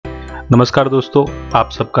नमस्कार दोस्तों, आप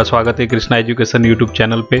सबका स्वागत है कृष्णा एजुकेशन यूट्यूब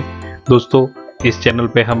चैनल पे। दोस्तों, इस चैनल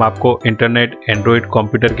पे हम आपको इंटरनेट, एंड्रॉयड,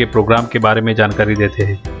 कंप्यूटर के प्रोग्राम के बारे में जानकारी देते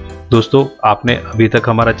हैं। दोस्तों, आपने अभी तक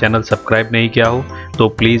हमारा चैनल सब्सक्राइब नहीं किया हो तो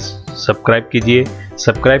प्लीज़ सब्सक्राइब कीजिए।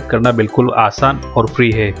 सब्सक्राइब करना बिल्कुल आसान और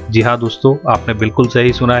फ्री है। जी हाँ दोस्तों, आपने बिल्कुल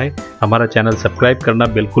सही सुना है, हमारा चैनल सब्सक्राइब करना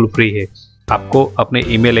बिल्कुल फ्री है। आपको अपने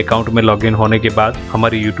ईमेल अकाउंट में लॉगिन होने के बाद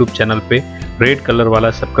हमारे यूट्यूब चैनल पे रेड कलर वाला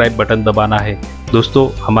सब्सक्राइब बटन दबाना है। दोस्तों,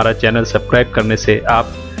 हमारा चैनल सब्सक्राइब करने से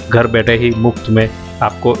आप घर बैठे ही मुफ्त में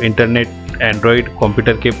आपको इंटरनेट, एंड्रॉयड,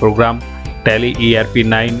 कंप्यूटर के programme, tally, ERP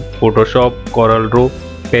 9, Photoshop, Corel Draw,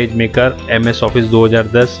 page maker, MS office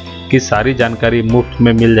 2010 की सारी जानकारी मुफ्त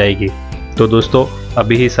में मिल जाएगी। तो दोस्तों,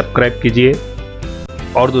 अभी ही सब्सक्राइब कीजिए।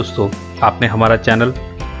 और दोस्तों, आपने हमारा चैनल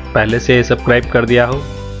पहले से सब्सक्राइब कर दिया हो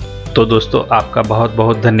तो दोस्तों आपका बहुत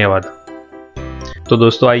बहुत धन्यवाद। तो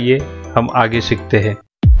दोस्तों, आइए हम आगे सीखते हैं।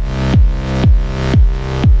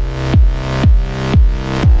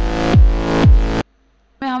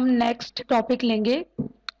 हम नेक्स्ट टॉपिक लेंगे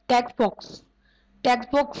टेक्स्ट बॉक्स।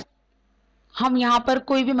 टेक्स्ट बॉक्स हम यहाँ पर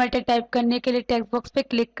कोई भी मैटर टाइप करने के लिए टेक्स्ट बॉक्स पे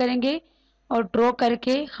क्लिक करेंगे और ड्रॉ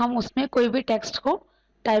करके हम उसमें कोई भी टेक्स्ट को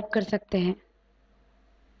टाइप कर सकते हैं।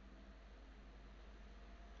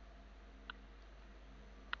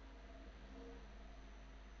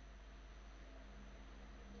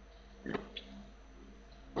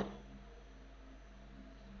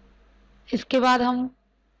 इसके बाद हम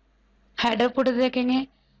हेडर फुटर देखेंगे।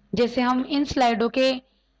 जैसे हम इन स्लाइडों के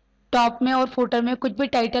टॉप में और फुटर में कुछ भी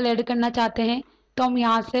टाइटल ऐड करना चाहते हैं तो हम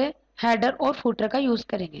यहाँ से हेडर और फुटर का यूज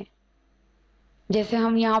करेंगे। जैसे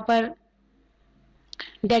हम यहाँ पर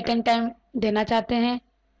डेट एंड टाइम देना चाहते हैं।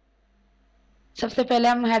 सबसे पहले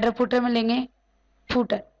हम हेडर फुटर में लेंगे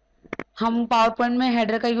फुटर। हम पावर पॉइंट में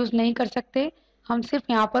हेडर का यूज नहीं कर सकते, हम सिर्फ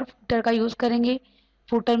यहाँ पर फुटर का यूज करेंगे।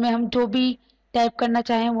 फुटर में हम जो भी टाइप करना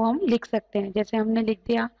चाहें वो हम लिख सकते हैं। जैसे हमने लिख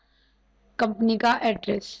दिया कंपनी का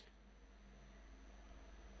एड्रेस।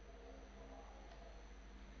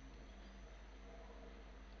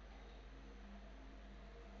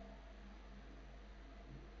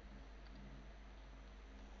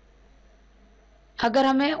 अगर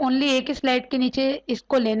हमें ओनली एक ही स्लाइड के नीचे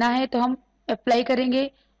इसको लेना है तो हम अप्लाई करेंगे,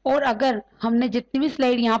 और अगर हमने जितनी भी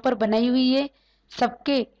स्लाइड यहाँ पर बनाई हुई है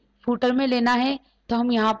सबके फुटर में लेना है तो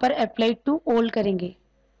हम यहाँ पर अप्लाई टू ऑल करेंगे।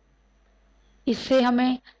 इससे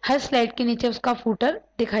हमें हर स्लाइड के नीचे उसका फुटर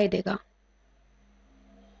दिखाई देगा।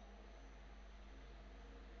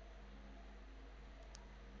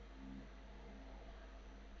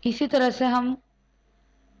 इसी तरह से हम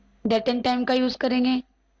डेट एंड टाइम का यूज करेंगे।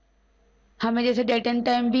 हमें जैसे डेट एंड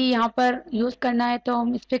टाइम भी यहाँ पर यूज करना है तो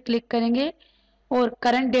हम इस पर क्लिक करेंगे और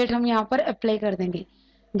करंट डेट हम यहाँ पर अप्लाई कर देंगे।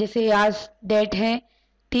 जैसे आज डेट है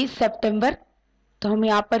 30 सितंबर, तो हम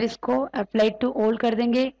यहाँ पर इसको अप्लाई टू ऑल कर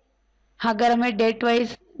देंगे। अगर हमें डेट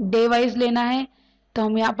वाइज डे वाइज लेना है तो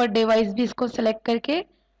हम यहाँ पर डे वाइज भी इसको सेलेक्ट करके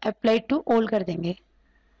अप्लाई टू ऑल कर देंगे।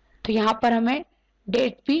 तो यहाँ पर हमें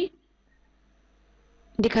डेट भी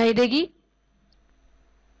दिखाई देगी।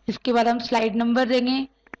 इसके बाद हम स्लाइड नंबर देंगे।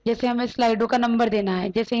 जैसे हमें स्लाइडों का नंबर देना है,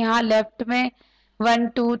 जैसे यहाँ लेफ्ट में 1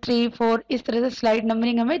 2 3 4 इस तरह से स्लाइड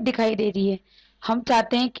नंबरिंग हमें दिखाई दे रही है। हम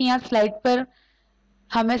चाहते हैं कि यहाँ स्लाइड पर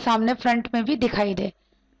हमें सामने फ्रंट में भी दिखाई दे,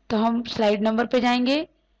 तो हम स्लाइड नंबर पे जाएंगे,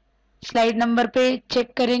 स्लाइड नंबर पे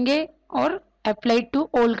चेक करेंगे और अप्लाई टू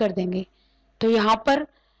ऑल कर देंगे। तो यहाँ पर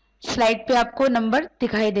स्लाइड पे आपको नंबर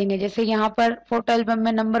दिखाई देंगे। जैसे यहाँ पर फोटो एल्बम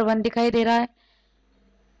में नंबर 1 दिखाई दे रहा है,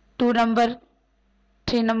 2 नंबर,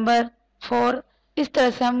 3 नंबर, 4। इस तरह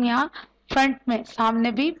से हम यहाँ फ्रंट में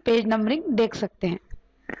सामने भी पेज नंबरिंग देख सकते हैं।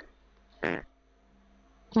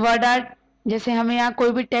 वर्ड आर्ट, जैसे हमें यहाँ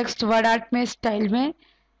कोई भी टेक्स्ट वर्ड आर्ट में स्टाइल में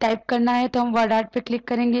टाइप करना है तो हम वर्ड आर्ट पे क्लिक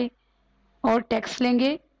करेंगे और टेक्स्ट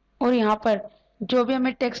लेंगे, और यहाँ पर जो भी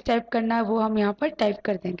हमें टेक्स्ट टाइप करना है वो हम यहाँ पर टाइप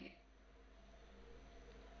कर देंगे।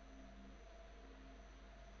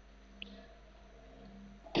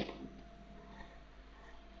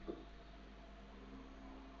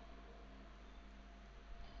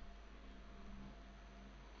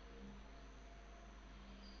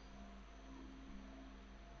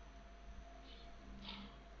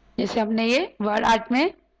 जैसे हमने ये वर्ड आर्ट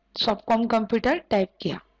में सॉफ्टकॉम कंप्यूटर टाइप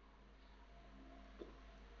किया।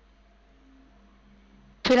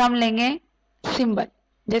 फिर हम लेंगे सिंबल।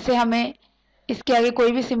 जैसे हमें इसके आगे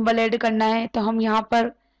कोई भी सिंबल ऐड करना है तो हम यहाँ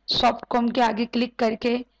पर सॉफ्टकॉम के आगे क्लिक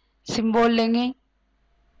करके सिंबल लेंगे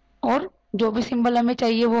और जो भी सिंबल हमें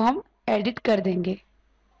चाहिए वो हम एडिट कर देंगे।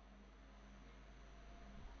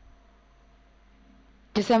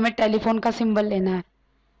 जैसे हमें टेलीफोन का सिंबल लेना है,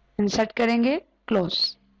 इंसर्ट करेंगे, क्लोज।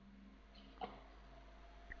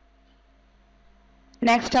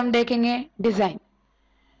 नेक्स्ट हम देखेंगे डिजाइन।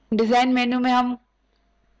 डिज़ाइन मेन्यू में हम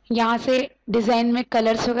यहाँ से डिज़ाइन में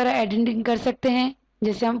कलर्स वगैरह एडिटिंग कर सकते हैं।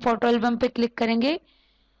 जैसे हम फोटो एल्बम पे क्लिक करेंगे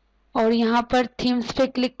और यहाँ पर थीम्स पे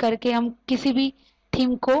क्लिक करके हम किसी भी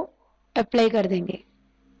थीम को अप्लाई कर देंगे।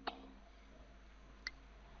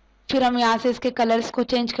 फिर हम यहाँ से इसके कलर्स को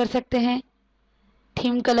चेंज कर सकते हैं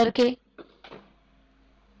थीम कलर के।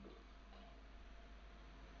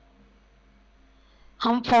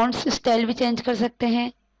 हम फॉन्ट्स स्टाइल भी चेंज कर सकते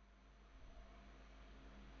हैं।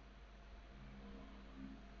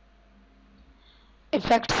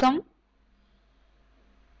 इफेक्ट्स हम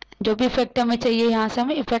जो भी इफेक्ट हमें चाहिए यहाँ से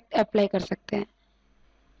हम इफेक्ट अप्लाई कर सकते हैं।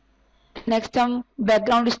 नेक्स्ट हम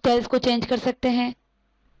बैकग्राउंड स्टाइल्स को चेंज कर सकते हैं।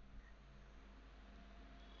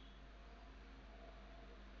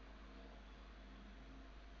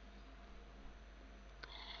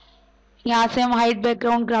 यहाँ से हम हाइड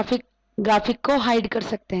बैकग्राउंड ग्राफिक को हाइड कर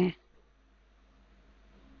सकते हैं।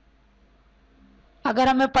 अगर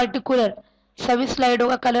हमें पर्टिकुलर सभी स्लाइडों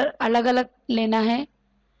का कलर अलग अलग लेना है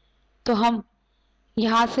तो हम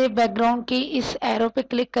यहाँ से बैकग्राउंड की इस एरो पे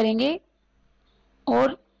क्लिक करेंगे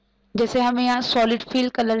और जैसे हमें यहाँ सॉलिड फील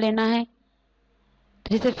कलर लेना है,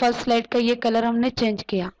 जैसे फर्स्ट स्लाइड का ये कलर हमने चेंज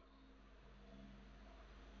किया,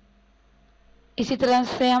 इसी तरह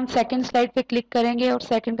से हम सेकंड स्लाइड पे क्लिक करेंगे और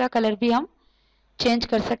सेकंड का कलर भी हम चेंज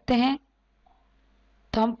कर सकते हैं।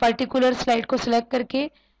 तो हम पर्टिकुलर स्लाइड को सिलेक्ट करके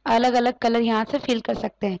अलग अलग कलर यहाँ से फिल कर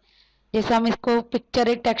सकते हैं। जैसे हम इसको पिक्चर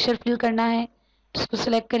एक टेक्सचर फिल करना है इसको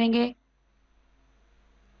सिलेक्ट करेंगे,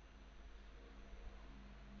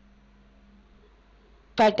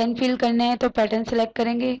 पैटर्न फिल करने हैं तो पैटर्न सिलेक्ट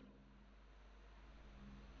करेंगे,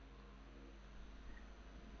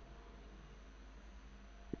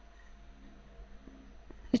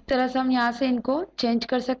 इस तरह से हम यहाँ से इनको चेंज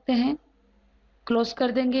कर सकते हैं। क्लोज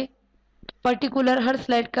कर देंगे। पर्टिकुलर हर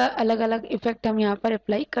स्लाइड का अलग अलग इफेक्ट हम यहाँ पर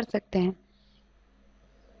अप्लाई कर सकते हैं।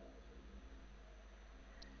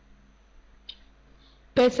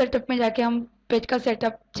 पेज सेटअप में जाके हम पेज का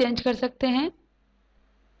सेटअप चेंज कर सकते हैं।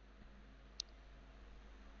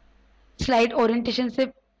 स्लाइड ओरिएंटेशन से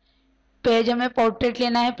पेज हमें पोर्ट्रेट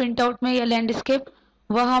लेना है प्रिंट आउट में या लैंडस्केप,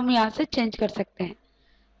 वह हम यहाँ से चेंज कर सकते हैं।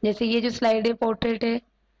 जैसे ये जो स्लाइड है पोर्ट्रेट है,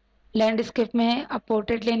 लैंडस्केप में है, अब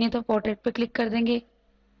पोर्ट्रेट लेनी है तो पोर्ट्रेट पे क्लिक कर देंगे।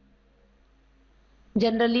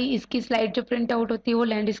 जनरली इसकी स्लाइड जो प्रिंट आउट होती है वो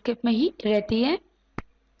लैंडस्केप में ही रहती है।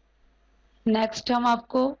 नेक्स्ट हम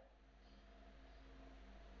आपको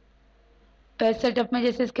पेज सेटअप में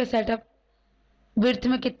जैसे इसके सेटअप विड्थ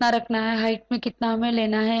में कितना रखना है, हाइट में कितना हमें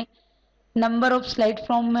लेना है, नंबर ऑफ स्लाइड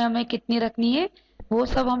फ्रॉम में हमें कितनी रखनी है, वो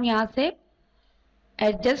सब हम यहाँ से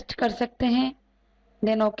एडजस्ट कर सकते हैं।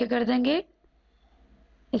 देन ओके कर देंगे।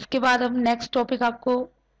 इसके बाद हम नेक्स्ट टॉपिक आपको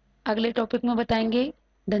अगले टॉपिक में बताएंगे।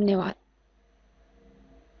 धन्यवाद।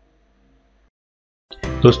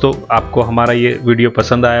 दोस्तों, आपको हमारा ये वीडियो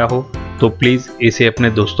पसंद आया हो तो प्लीज़ इसे अपने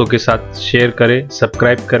दोस्तों के साथ शेयर करें,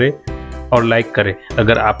 सब्सक्राइब करें और लाइक करें।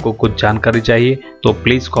 अगर आपको कुछ जानकारी चाहिए तो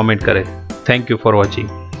प्लीज़ कमेंट करें। Thank you for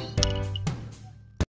watching.